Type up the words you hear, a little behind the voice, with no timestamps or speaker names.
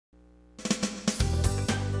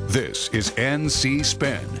This is NC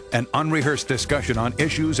Spin, an unrehearsed discussion on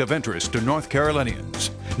issues of interest to North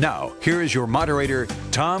Carolinians. Now, here is your moderator,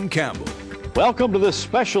 Tom Campbell. Welcome to this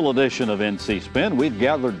special edition of NC Spin. We've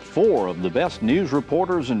gathered 4 of the best news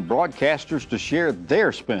reporters and broadcasters to share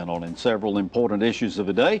their spin on several important issues of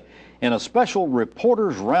the day in a special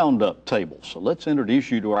Reporters Roundup table. So let's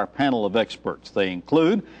introduce you to our panel of experts. They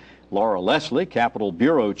include Laura Leslie, Capitol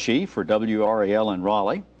Bureau Chief for WRAL in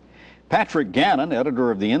Raleigh; Patrick Gannon,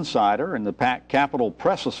 editor of The Insider and the Capitol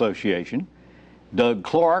Press Association; Doug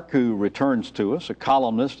Clark, who returns to us, a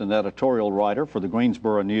columnist and editorial writer for the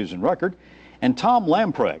Greensboro News and Record; and Tom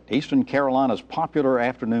Lamprecht, Eastern Carolina's popular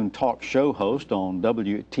afternoon talk show host on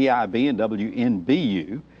WTIB and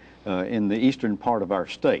WNBU in the eastern part of our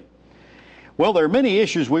state. Well, there are many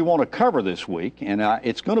issues we want to cover this week, and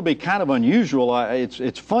it's going to be kind of unusual.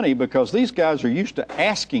 It's funny because these guys are used to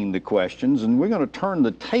asking the questions, and we're going to turn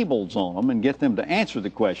the tables on them and get them to answer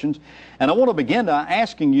the questions. And I want to begin by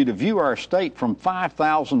asking you to view our state from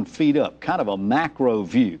 5,000 feet up, kind of a macro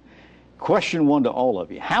view. Question 1 to all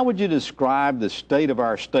of you. How would you describe the state of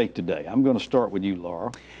our state today? I'm going to start with you,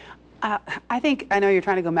 Laura. I know you're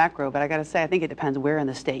trying to go macro, but I got to say, I think it depends where in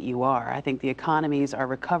the state you are. I think the economies are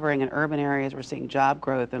recovering in urban areas. We're seeing job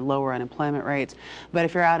growth and lower unemployment rates. But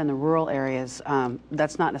if you're out in the rural areas,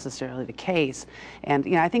 that's not necessarily the case. And,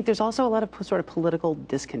 you know, I think there's also a lot of sort of political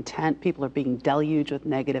discontent. People are being deluged with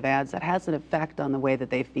negative ads. That has an effect on the way that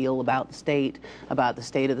they feel about the state of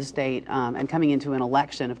the state. And coming into an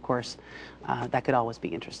election, of course, that could always be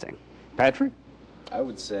interesting. Patrick? I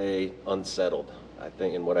would say unsettled. I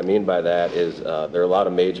think, and what I mean by that is there are a lot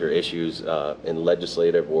of major issues in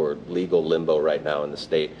legislative or legal limbo right now in the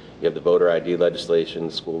state. You have the voter ID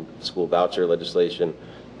legislation, school voucher legislation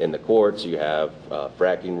in the courts. You have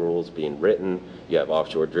fracking rules being written. You have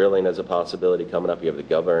offshore drilling as a possibility coming up. You have the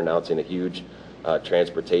governor announcing a huge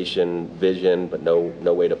transportation vision, but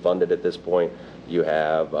no way to fund it at this point. You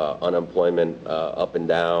have unemployment up and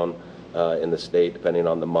down in the state depending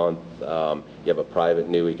on the month. You have a private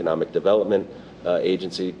new economic development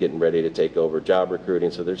agency getting ready to take over job recruiting.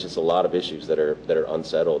 So there's just a lot of issues that are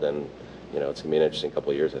unsettled, and you know, it's going to be an interesting couple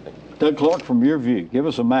of years, I think. Doug Clark, from your view, give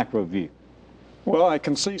us a macro view. Well, I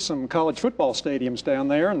can see some college football stadiums down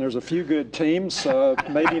there, and there's a few good teams.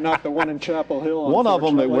 Maybe not the one in Chapel Hill. One of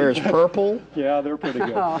them that wears purple. Yeah, they're pretty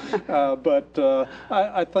good. But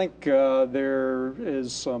I think there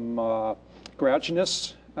is some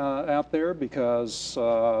grouchiness out there because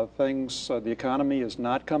the economy is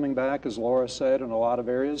not coming back, as Laura said, in a lot of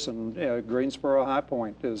areas, and Greensboro High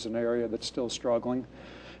Point is an area that's still struggling.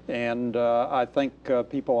 And I think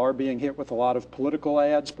people are being hit with a lot of political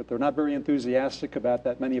ads, but they're not very enthusiastic about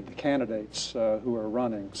that many of the candidates who are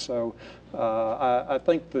running. So I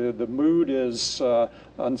think the mood is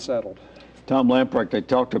unsettled. Tom Lamprecht, they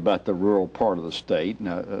talked about the rural part of the state,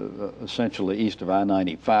 essentially east of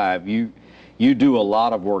I-95. You do a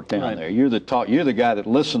lot of work down there. You're the guy that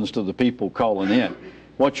listens to the people calling in.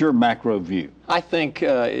 What's your macro view? I think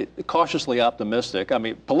cautiously optimistic. I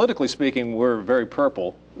mean, politically speaking, we're very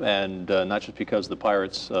purple, and not just because the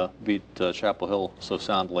Pirates beat Chapel Hill so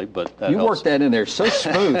soundly, but that helps. Worked that in there so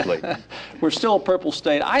smoothly. We're still a purple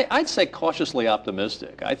state. I'd say cautiously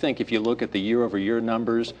optimistic. I think if you look at the year-over-year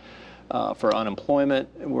numbers for unemployment,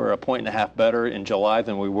 we're 1.5 points better in July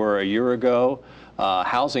than we were a year ago.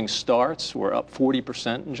 Housing starts were up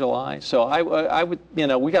 40% in July. So I would, you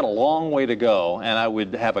know, we got a long way to go, and I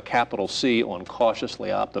would have a capital C on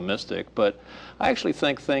cautiously optimistic. But I actually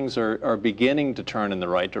think things are beginning to turn in the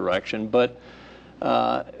right direction. But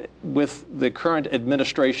with the current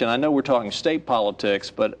administration, I know we're talking state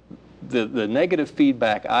politics, but the negative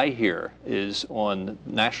feedback I hear is on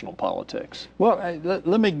national politics. Well,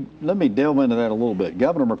 let me delve into that a little bit.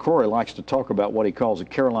 Governor McCrory likes to talk about what he calls a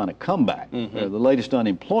Carolina comeback. The latest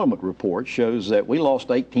unemployment report shows that we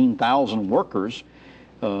lost 18,000 workers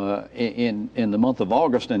in the month of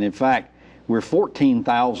August, and in fact, we're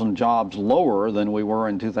 14,000 jobs lower than we were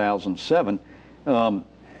in 2007. A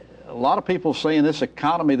lot of people saying this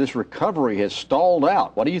economy, this recovery has stalled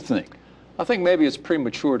out. What do you think? I think maybe it's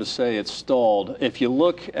premature to say it's stalled. If you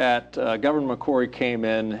look at Governor McCrory came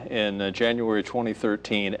in January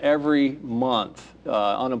 2013, every month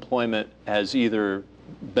unemployment has either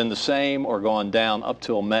been the same or gone down up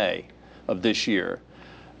till May of this year.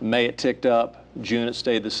 May it ticked up, June it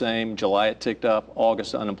stayed the same, July it ticked up,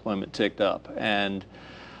 August unemployment ticked up. And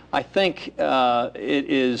I think it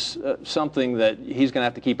is something that he's going to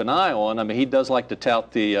have to keep an eye on. I mean, he does like to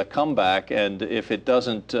tout the comeback, and if it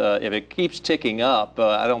doesn't, if it keeps ticking up,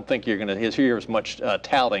 I don't think you're going to hear as much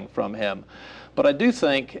touting from him. But I do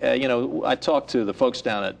think, you know, I talked to the folks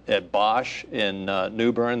down at Bosch in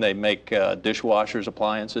New Bern. They make dishwashers,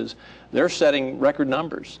 appliances. They're setting record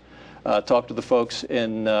numbers. Talked to the folks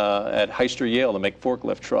at Hyster-Yale that make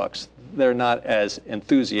forklift trucks. They're not as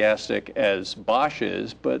enthusiastic as Bosch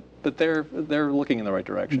is, but they're looking in the right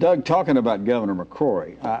direction. Doug, talking about Governor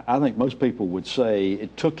McCrory, I think most people would say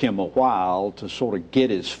it took him a while to sort of get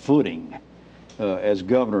his footing as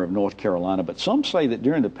governor of North Carolina, but some say that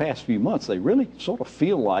during the past few months they really sort of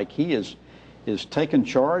feel like he is taken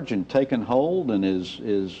charge and taken hold and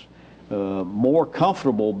is more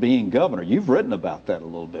comfortable being governor. You've written about that a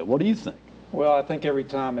little bit. What do you think? Well, I think every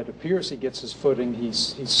time it appears he gets his footing, he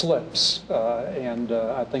slips. And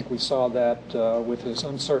I think we saw that with his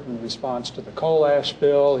uncertain response to the coal ash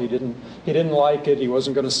bill. He didn't like it. He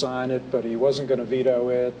wasn't going to sign it, but he wasn't going to veto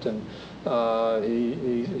it. And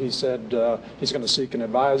he said he's going to seek an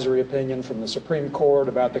advisory opinion from the Supreme Court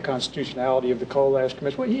about the constitutionality of the coal ash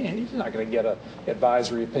commission. Well, he's not going to get an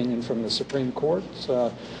advisory opinion from the Supreme Court.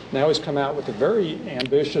 Now he's come out with a very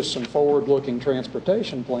ambitious and forward-looking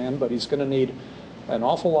transportation plan, but he's going to need an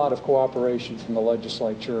awful lot of cooperation from the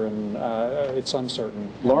legislature, and it's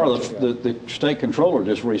uncertain. Laura, the state comptroller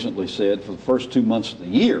just recently said for the first 2 months of the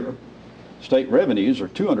year, state revenues are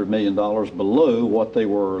 $200 million below what they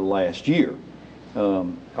were last year.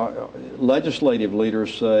 Legislative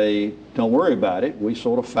leaders say, don't worry about it. We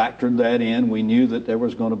sort of factored that in. We knew that there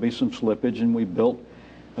was going to be some slippage, and we built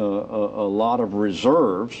a lot of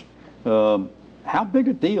reserves. How big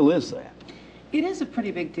a deal is that? It is a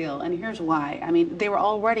pretty big deal, and here's why. I mean, they were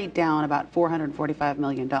already down about $475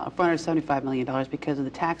 million because of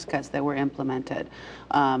the tax cuts that were implemented.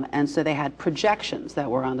 And so they had projections that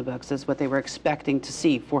were on the books as what they were expecting to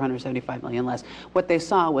see, $475 million less. What they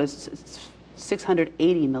saw was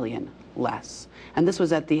 $680 million less. And this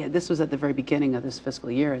was at the very beginning of this fiscal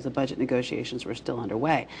year as the budget negotiations were still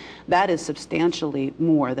underway. That is substantially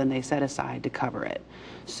more than they set aside to cover it.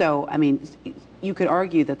 So, I mean, you could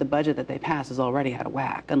argue that the budget that they passed is already out of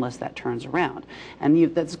whack unless that turns around.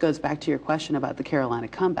 And that goes back to your question about the Carolina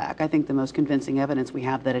comeback. I think the most convincing evidence we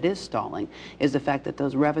have that it is stalling is the fact that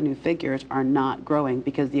those revenue figures are not growing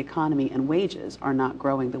because the economy and wages are not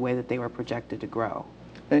growing the way that they were projected to grow.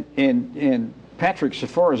 And Patrick, so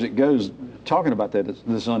far as it goes, talking about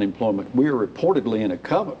this unemployment, we are reportedly in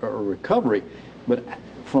a recovery, but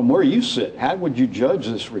from where you sit, how would you judge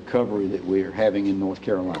this recovery that we are having in North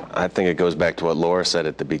Carolina? I think it goes back to what Laura said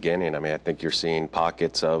at the beginning. I mean, I think you're seeing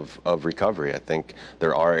pockets of recovery. I think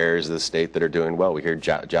there are areas of the state that are doing well. We hear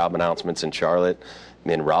job announcements in Charlotte,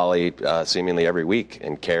 in Raleigh, seemingly every week,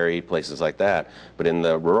 in Cary, places like that. But in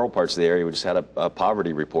the rural parts of the area, we just had a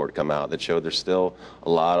poverty report come out that showed there's still a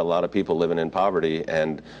lot of people living in poverty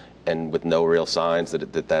and with no real signs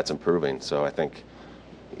that's improving. So I think,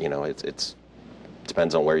 you know, it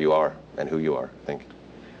depends on where you are and who you are, I think.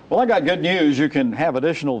 Well, I got good news. You can have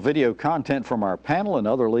additional video content from our panel and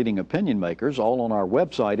other leading opinion makers all on our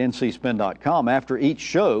website, ncspin.com. After each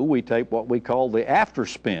show, we tape what we call the after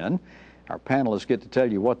spin. Our panelists get to tell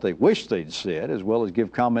you what they wish they'd said, as well as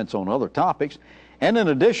give comments on other topics. And in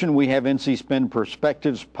addition, we have NC Spin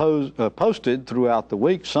perspectives posted throughout the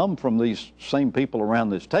week, some from these same people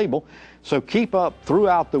around this table. So keep up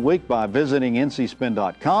throughout the week by visiting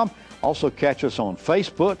ncspin.com. Also catch us on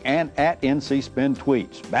Facebook and at NC Spin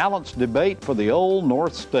Tweets. Balanced debate for the old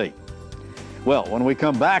North State. Well, when we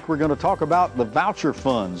come back, we're going to talk about the voucher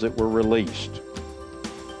funds that were released.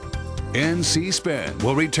 NC Spin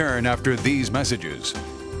will return after these messages.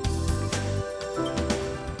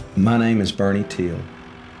 My name is Bernie Teal.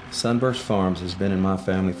 Sunburst Farms has been in my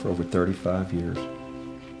family for over 35 years.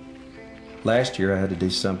 Last year I had to do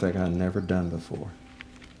something I'd never done before.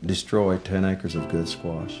 Destroy 10 acres of good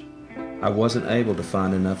squash. I wasn't able to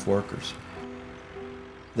find enough workers.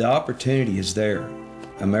 The opportunity is there.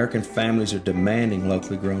 American families are demanding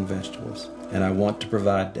locally grown vegetables, and I want to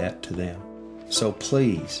provide that to them. So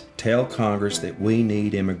please tell Congress that we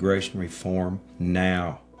need immigration reform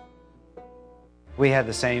now. We had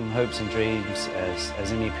the same hopes and dreams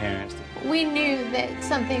as any parents. We knew that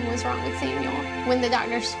something was wrong with Samuel. When the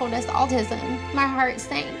doctors told us autism, my heart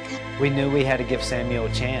sank. We knew we had to give Samuel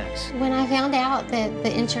a chance. When I found out that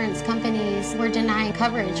the insurance companies were denying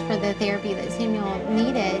coverage for the therapy that Samuel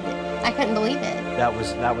needed, I couldn't believe it. That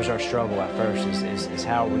was our struggle at first, is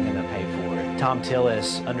how we're going to pay for it. Tom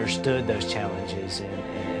Tillis understood those challenges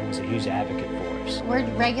and was a huge advocate for us. We're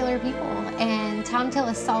regular people, and Tom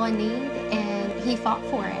Tillis saw a need, and he fought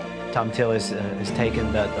for it. Tom Tillis has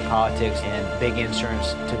taken the politics and big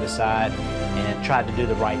insurance to the side and tried to do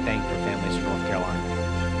the right thing for families in North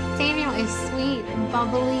Carolina. Samuel is sweet and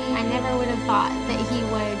bubbly. I never would have thought that he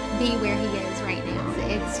would be where he is right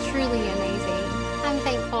It's truly amazing. I'm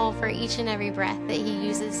thankful for each and every breath that he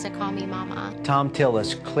uses to call me Mama. Tom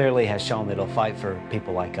Tillis clearly has shown that he'll fight for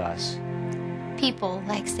people like us. People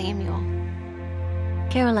like Samuel.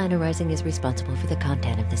 Carolina Rising is responsible for the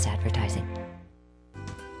content of this advertising.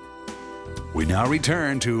 We now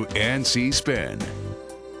return to NC Spin.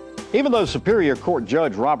 Even though Superior Court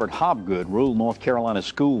Judge Robert Hobgood ruled North Carolina's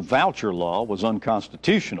school voucher law was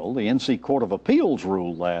unconstitutional, the NC Court of Appeals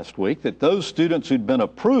ruled last week that those students who'd been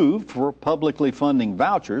approved for publicly funding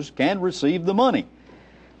vouchers can receive the money.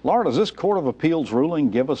 Laura, does this Court of Appeals ruling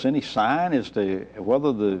give us any sign as to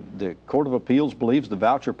whether the Court of Appeals believes the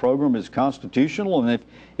voucher program is constitutional? And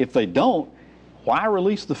if they don't, why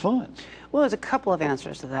release the funds? Well, there's a couple of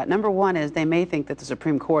answers to that. Number one is they may think that the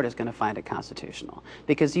Supreme Court is going to find it constitutional,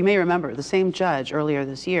 because you may remember the same judge earlier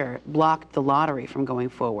this year blocked the lottery from going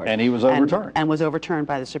forward. And he was overturned. And was overturned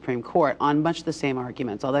by the Supreme Court on much the same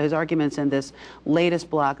arguments. Although his arguments in this latest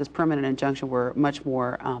block, this permanent injunction, were much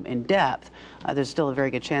more in depth, there's still a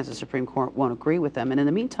very good chance the Supreme Court won't agree with them. And in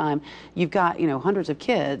the meantime, you've got, hundreds of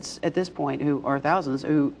kids at this point or thousands,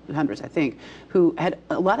 hundreds I think, who had,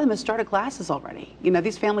 a lot of them had started classes already.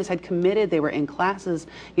 These families had committed, they were in classes,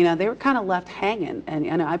 they were kind of left hanging.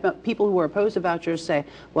 And I bet people who are opposed to vouchers say,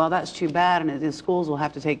 well, that's too bad, and the schools will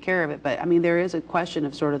have to take care of it. But I mean, there is a question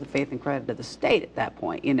of sort of the faith and credit of the state at that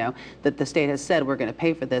point, that the state has said we're going to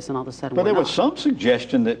pay for this, and all of a sudden But there was some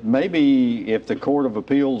suggestion that maybe if the Court of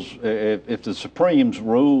Appeals, if the Supremes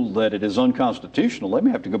rule that it is unconstitutional, they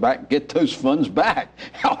may have to go back and get those funds back.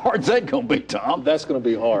 How hard's that going to be, Tom? That's going to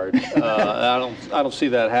be hard. I don't see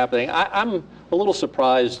that happening. I'm a little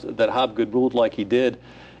surprised that Hobgood ruled like he did.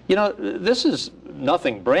 This is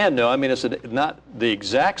nothing brand new. I mean, it's not the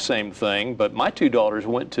exact same thing, but my two daughters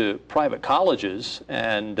went to private colleges,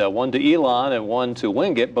 and one to Elon and one to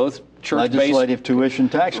Wingate, both church-based. Legislative tuition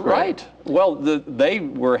tax credit. Right. Well, they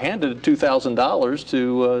were handed $2,000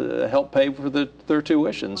 to help pay for their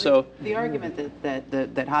tuition. So the argument that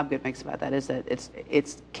Hobgood makes about that is that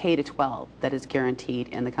it's K to 12 that is guaranteed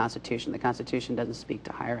in the Constitution. The Constitution doesn't speak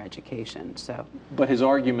to higher education. So. But his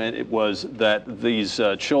argument was that these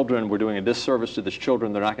children were doing a disservice to these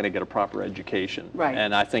children. They're not going to get a proper education. Right.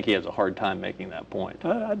 And I think he has a hard time making that point.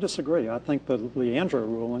 I disagree. I think the Leandro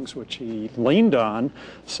rulings, which he leaned on,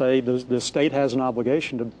 say the state has an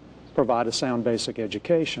obligation to provide a sound basic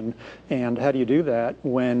education. And how do you do that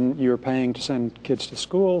when you're paying to send kids to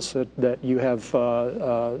schools that you have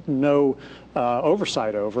no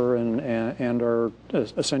oversight over and are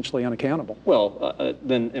essentially unaccountable? Well,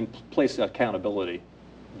 then place accountability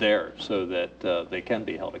there so that they can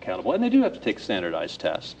be held accountable. And they do have to take standardized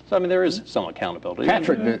tests. So, I mean, there is some accountability.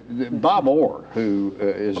 Patrick, Bob Orr, who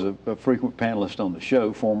is a frequent panelist on the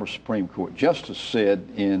show, former Supreme Court justice, said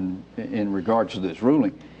in regards to this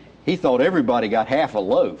ruling, he thought everybody got half a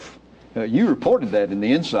loaf. You reported that in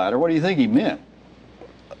the Insider. What do you think he meant?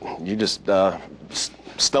 You just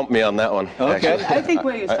stumped me on that one. Okay. I think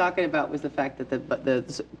what he was talking about was the fact that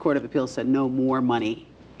the Court of Appeals said no more money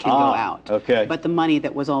can go out. Okay. But the money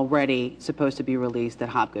that was already supposed to be released that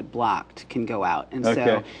Hobgood blocked can go out. And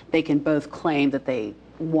so they can both claim that they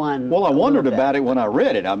won. Well, I wondered about it when I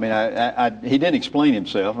read it. I mean, he didn't explain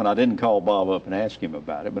himself, and I didn't call Bob up and ask him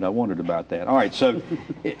about it, but I wondered about that. All right, so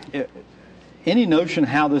any notion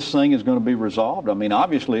how this thing is going to be resolved? I mean,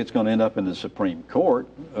 obviously it's going to end up in the Supreme Court.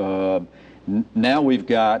 Now we've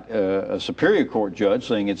got a Superior Court judge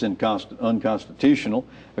saying it's unconstitutional,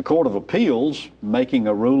 a Court of Appeals making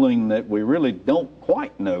a ruling that we really don't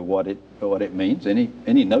quite know what it means.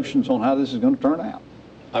 Any notions on how this is going to turn out?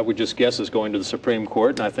 I would just guess it's going to the Supreme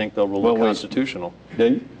Court, and I think they'll rule it constitutional.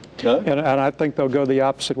 Do you? And I think they'll go the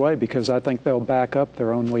opposite way, because I think they'll back up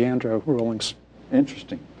their own Leandro rulings.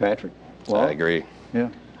 Interesting. Patrick? Well, I agree. Yeah.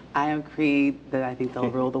 I agree that I think they'll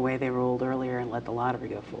rule the way they ruled earlier and let the lottery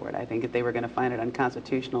go forward. I think if they were going to find it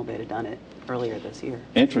unconstitutional, they'd have done it earlier this year.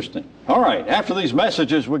 Interesting. All right. After these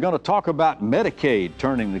messages, we're going to talk about Medicaid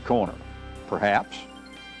turning the corner, perhaps.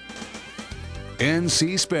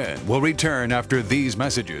 NC Spin will return after these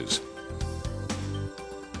messages.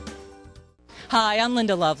 Hi, I'm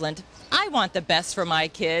Linda Loveland. I want the best for my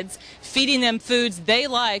kids. Feeding them foods they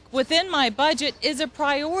like within my budget is a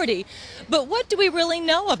priority. But what do we really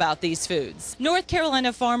know about these foods? North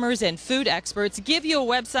Carolina farmers and food experts give you a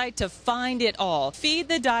website to find it all.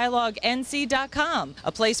 FeedTheDialogueNC.com,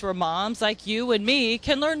 a place where moms like you and me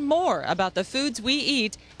can learn more about the foods we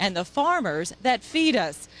eat and the farmers that feed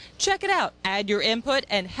us. Check it out. Add your input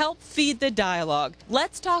and help feed the dialogue.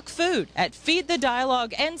 Let's talk food at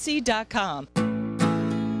FeedTheDialogueNC.com.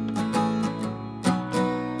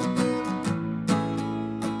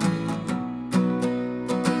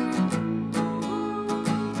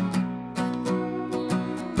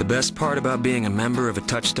 The best part about being a member of a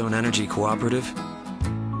Touchstone Energy cooperative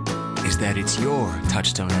is that it's your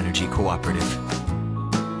Touchstone Energy cooperative.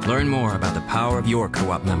 Learn more about the power of your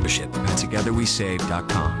co-op membership at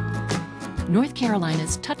togetherwesave.com. North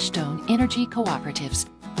Carolina's Touchstone Energy Cooperatives,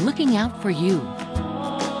 looking out for you.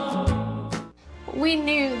 We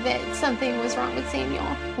knew that something was wrong with Samuel.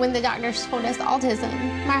 When the doctors told us autism,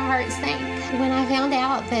 my heart sank. When I found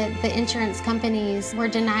out that the insurance companies were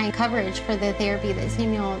denying coverage for the therapy that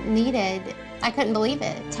Samuel needed, I couldn't believe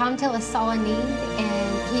it. Tom Tillis saw a need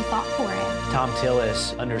and he fought for it. Tom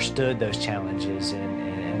Tillis understood those challenges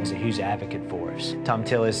and was a huge advocate for us. Tom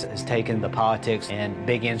Tillis has taken the politics and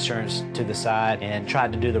big insurance to the side and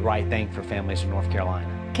tried to do the right thing for families in North Carolina.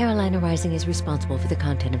 Carolina Rising is responsible for the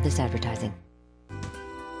content of this advertising.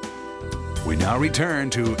 We now return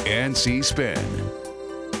to NC Spin.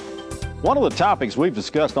 One of the topics we've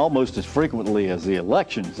discussed almost as frequently as the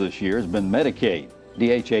elections this year has been Medicaid.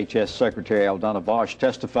 DHHS Secretary Aldana Voucher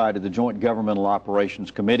testified to the Joint Governmental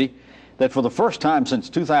Operations Committee that for the first time since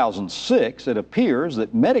 2006, it appears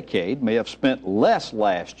that Medicaid may have spent less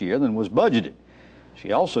last year than was budgeted.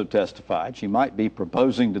 She also testified she might be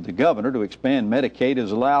proposing to the governor to expand Medicaid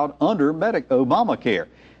as allowed under Obamacare.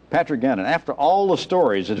 Patrick Gannon, after all the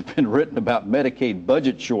stories that have been written about Medicaid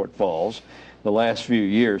budget shortfalls the last few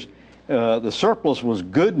years, the surplus was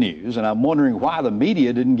good news, and I'm wondering why the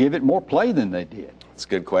media didn't give it more play than they did. It's a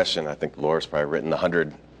good question. I think Laura's probably written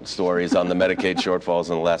 100 stories on the Medicaid shortfalls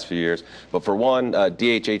in the last few years. But for one,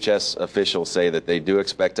 DHHS officials say that they do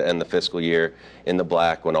expect to end the fiscal year in the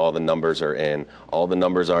black when all the numbers are in. All the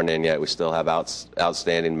numbers aren't in yet. We still have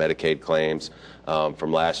outstanding Medicaid claims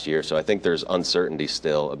from last year. So I think there's uncertainty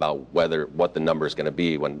still about what the number is going to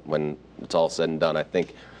be when it's all said and done. I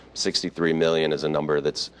think 63 million is a number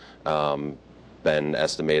that's been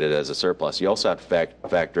estimated as a surplus. You also have to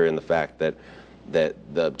factor in the fact that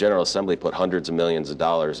the General Assembly put hundreds of millions of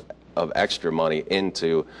dollars of extra money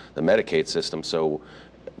into the Medicaid system. So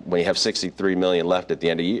when you have 63 million left at the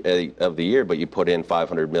end of the year, but you put in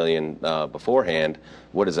 500 million beforehand,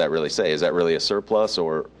 what does that really say? Is that really a surplus,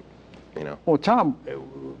 or, you know? Well, Tom,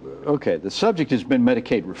 okay, the subject has been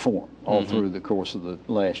Medicaid reform all through the course of the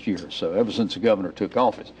last year or so, ever since the governor took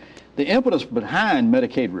office. The impetus behind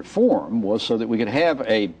Medicaid reform was so that we could have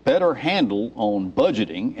a better handle on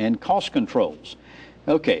budgeting and cost controls.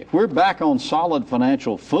 Okay, if we're back on solid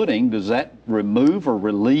financial footing, does that remove or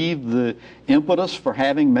relieve the impetus for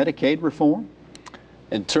having Medicaid reform?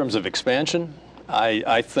 In terms of expansion,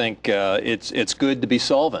 I think it's good to be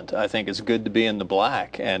solvent. I think it's good to be in the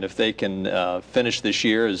black. And if they can finish this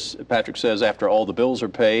year, as Patrick says, after all the bills are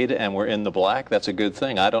paid and we're in the black, that's a good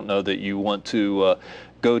thing. I don't know that you want to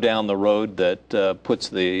go down the road that puts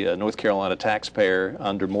the North Carolina taxpayer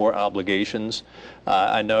under more obligations.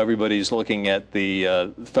 I know everybody's looking at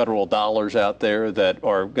the federal dollars out there that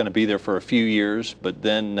are going to be there for a few years, but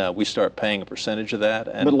then we start paying a percentage of that.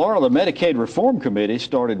 And but Laura, the Medicaid Reform Committee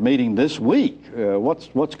started meeting this week.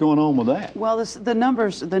 What's going on with that? Well, the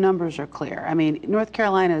numbers are clear. I mean, North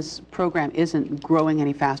Carolina's program isn't growing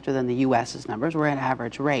any faster than the U.S.'s numbers. We're at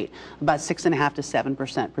average rate, about 6.5% to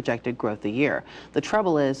 7% projected growth a year. The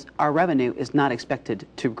trouble is our revenue is not expected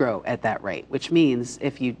to grow at that rate, which means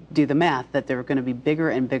if you do the math that there are going to be bigger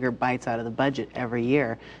and bigger bites out of the budget every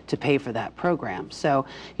year to pay for that program. So,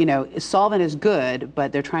 you know, solvent is good,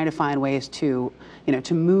 but they're trying to find ways to, you know,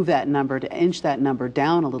 to move that number, to inch that number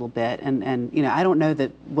down a little bit. And you know, I don't know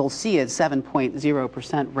that we'll see a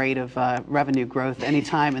 7.0% rate of revenue growth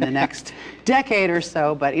anytime in the next decade or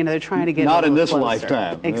so, but, you know, they're trying to get not in this closer.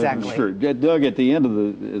 lifetime. Exactly. Sure. Doug, at the end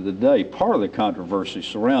of the day, part of the controversy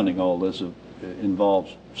surrounding all this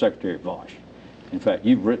involves Secretary Voucher. In fact,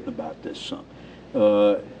 you've written about this some.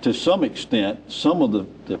 To some extent, some of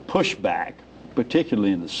the pushback,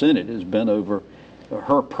 particularly in the Senate, has been over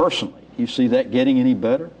her personally. You see that getting any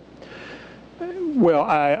better?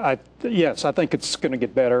 Well, yes, I think it's going to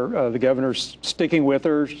get better. The governor's sticking with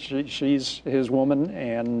her. She's his woman,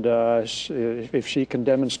 and if she can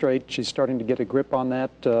demonstrate she's starting to get a grip on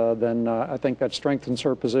that, then I think that strengthens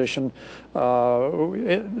her position.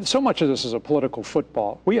 So much of this is a political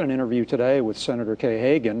football. We had an interview today with Senator Kay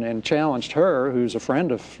Hagan and challenged her, who's a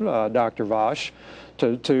friend of Dr. Voucher,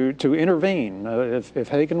 to intervene. If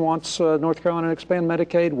Hagan wants North Carolina to expand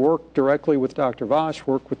Medicaid, work directly with Dr. Voucher,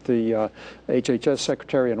 work with the HHS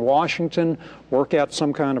Secretary in Washington, work out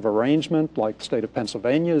some kind of arrangement like the state of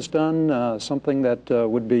Pennsylvania has done, something that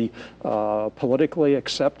would be politically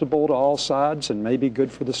acceptable to all sides and maybe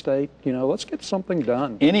good for the state. You know, let's get something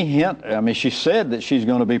done. Any hint? I mean, she said that she's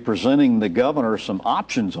going to be presenting the governor some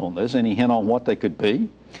options on this. Any hint on what they could be?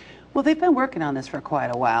 Well, they've been working on this for quite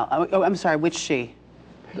a while. Oh, I'm sorry, which she?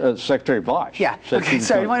 Secretary Voucher. Yeah. Okay.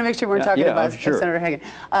 Sorry, I want to make sure we're talking about sure. Senator Hagan.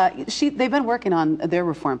 They've been working on their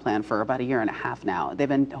reform plan for about a year and a half now. They've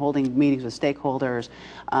been holding meetings with stakeholders.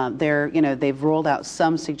 They've rolled out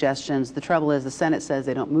some suggestions. The trouble is, the Senate says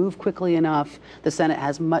they don't move quickly enough. The Senate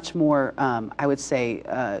has much more, I would say,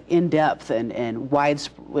 in-depth and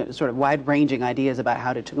wide-ranging ideas about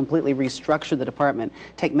how to completely restructure the department,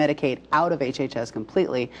 take Medicaid out of HHS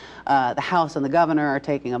completely. The House and the governor are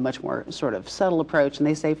taking a much more sort of subtle approach, and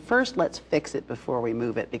they say, first, let's fix it before we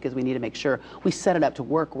move it, because we need to make sure we set it up to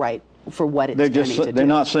work right for what it's going to do. They're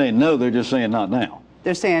not saying no, they're just saying not now.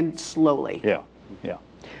 They're saying slowly. Yeah, yeah.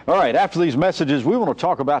 All right, after these messages, we want to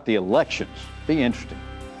talk about the elections. Be interesting.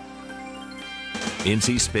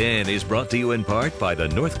 NC Spin is brought to you in part by the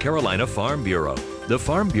North Carolina Farm Bureau. The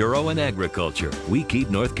Farm Bureau and Agriculture. We keep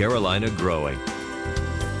North Carolina growing.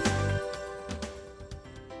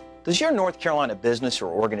 Does your North Carolina business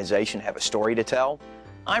or organization have a story to tell?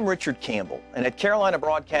 I'm Richard Campbell, and at Carolina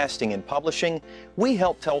Broadcasting and Publishing, we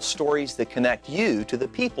help tell stories that connect you to the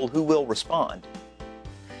people who will respond.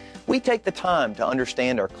 We take the time to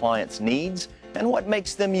understand our clients' needs and what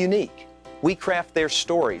makes them unique. We craft their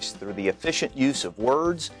stories through the efficient use of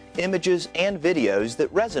words, images, and videos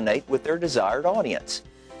that resonate with their desired audience.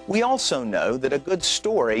 We also know that a good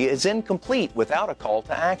story is incomplete without a call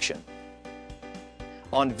to action.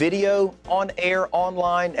 On video, on air,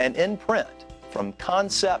 online, and in print, from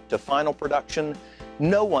concept to final production,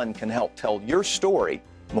 no one can help tell your story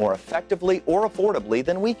more effectively or affordably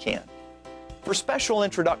than we can. For special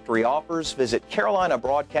introductory offers, visit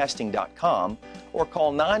carolinabroadcasting.com or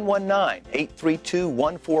call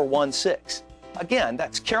 919-832-1416. Again,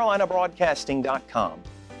 that's carolinabroadcasting.com.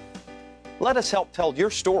 Let us help tell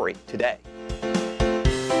your story today.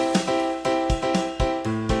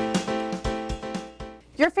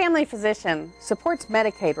 Your family physician supports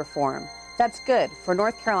Medicaid reform. That's good for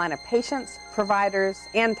North Carolina patients, providers,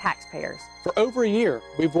 and taxpayers. For over a year,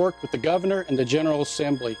 we've worked with the governor and the General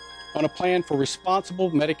Assembly on a plan for responsible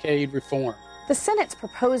Medicaid reform. The Senate's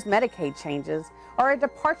proposed Medicaid changes are a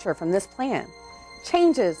departure from this plan.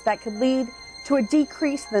 Changes that could lead to a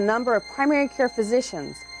decrease in the number of primary care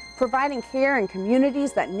physicians providing care in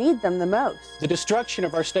communities that need them the most. The destruction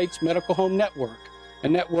of our state's medical home network, a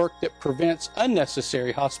network that prevents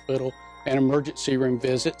unnecessary hospital and emergency room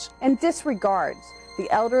visits, and disregards the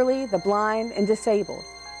elderly, the blind, and disabled,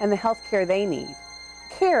 and the health care they need.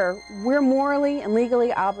 Care we're morally and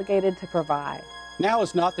legally obligated to provide. Now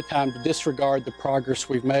is not the time to disregard the progress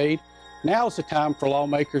we've made. Now is the time for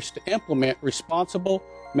lawmakers to implement responsible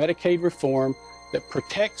Medicaid reform that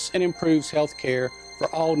protects and improves health care for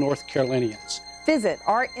all North Carolinians. Visit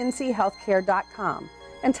rnchealthcare.com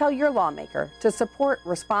and tell your lawmaker to support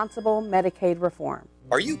responsible Medicaid reform.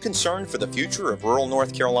 Are you concerned for the future of rural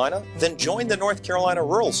North Carolina? Then join the North Carolina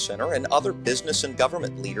Rural Center and other business and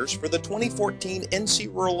government leaders for the 2014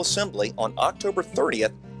 NC Rural Assembly on October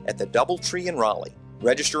 30th at the Doubletree in Raleigh.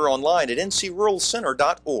 Register online at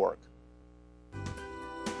ncruralcenter.org.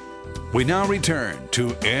 We now return to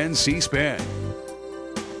NC Spin.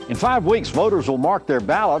 In 5 weeks, voters will mark their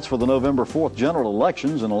ballots for the November 4th general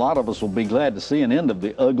elections, and a lot of us will be glad to see an end of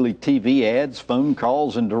the ugly TV ads, phone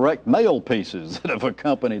calls, and direct mail pieces that have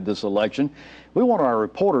accompanied this election. We want our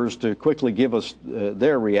reporters to quickly give us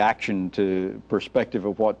their reaction to perspective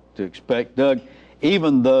of what to expect. Doug,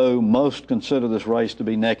 even though most consider this race to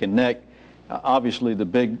be neck and neck, obviously the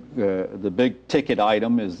big ticket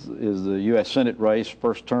item is the U.S. Senate race.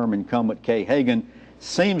 First-term incumbent Kay Hagan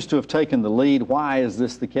seems to have taken the lead. Why is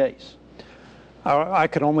this the case? I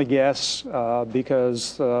could only guess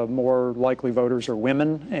because more likely voters are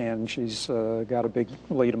women, and she's got a big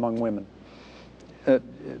lead among women.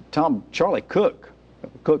 Charlie Cook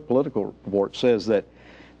Political Report says that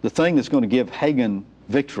the thing that's going to give Hagan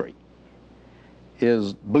victory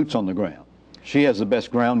is boots on the ground. She has the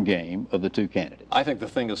best ground game of the two candidates. I think the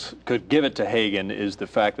thing that could give it to Hagan is the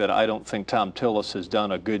fact that I don't think Tom Tillis has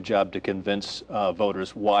done a good job to convince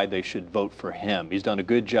voters why they should vote for him. He's done a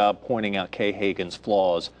good job pointing out Kay Hagan's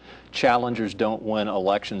flaws. Challengers don't win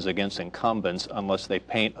elections against incumbents unless they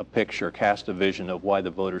paint a picture, cast a vision of why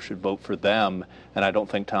the voters should vote for them, and I don't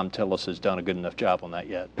think Tom Tillis has done a good enough job on that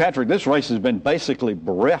yet. Patrick, this race has been basically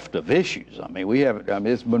bereft of issues. I mean,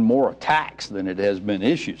 it's been more attacks than it has been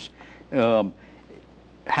issues.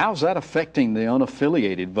 How's that affecting the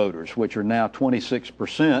unaffiliated voters, which are now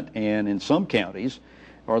 26%, and in some counties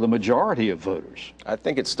are the majority of voters? I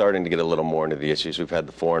think it's starting to get a little more into the issues. We've had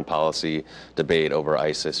the foreign policy debate over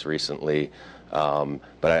ISIS recently,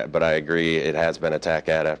 but I agree it has been attack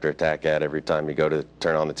ad after attack ad. Every time you go to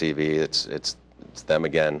turn on the TV, it's them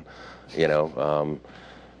again, you know.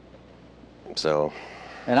 So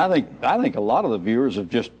And I think a lot of the viewers have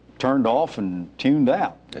just turned off and tuned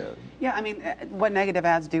out. Yeah, I mean, what negative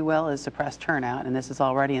ads do well is suppress turnout, and this is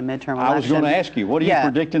already a midterm election. I was going to ask you, what are you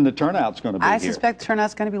predicting the turnout's going to be I here? suspect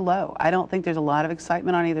turnout's going to be low. I don't think there's a lot of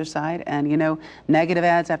excitement on either side, and you know, negative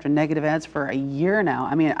ads after negative ads for a year now.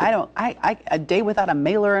 I mean, a day without a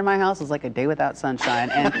mailer in my house is like a day without sunshine,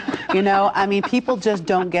 and you know, I mean, people just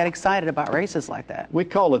don't get excited about races like that. We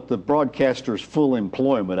call it the Broadcasters Full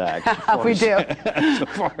Employment Act. We do. As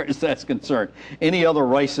far as that's concerned. Any other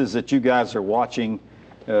races that you guys are watching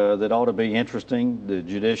that ought to be interesting, the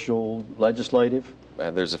judicial, legislative?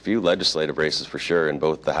 There's a few legislative races for sure in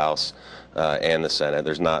both the House and the Senate.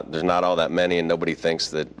 There's not all that many, and nobody thinks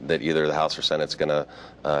that either the House or Senate's going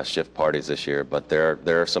to shift parties this year. But there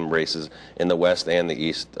are some races in the West and the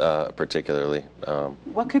East, particularly.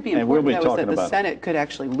 What could be important, though, is that the Senate could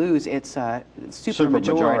actually lose its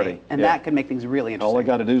supermajority, and that could make things really interesting. All they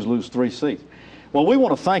got to do is lose 3 seats. Well, we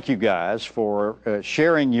want to thank you guys for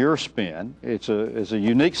sharing your spin. It's a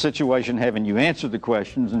unique situation having you answer the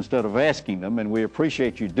questions instead of asking them, and we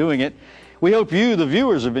appreciate you doing it. We hope you, the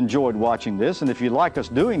viewers, have enjoyed watching this, and if you'd like us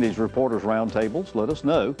doing these Reporters Roundtables, let us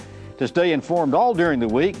know. To stay informed all during the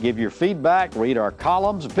week, give your feedback, read our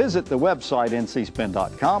columns, visit the website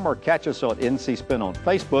ncspin.com, or catch us on NC Spin on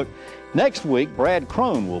Facebook. Next week, Brad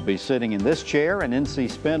Crone will be sitting in this chair, and NC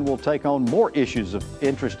Spin will take on more issues of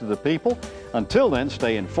interest to the people. Until then,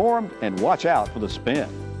 stay informed and watch out for the spin.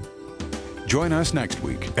 Join us next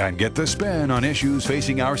week and get the spin on issues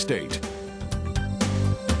facing our state.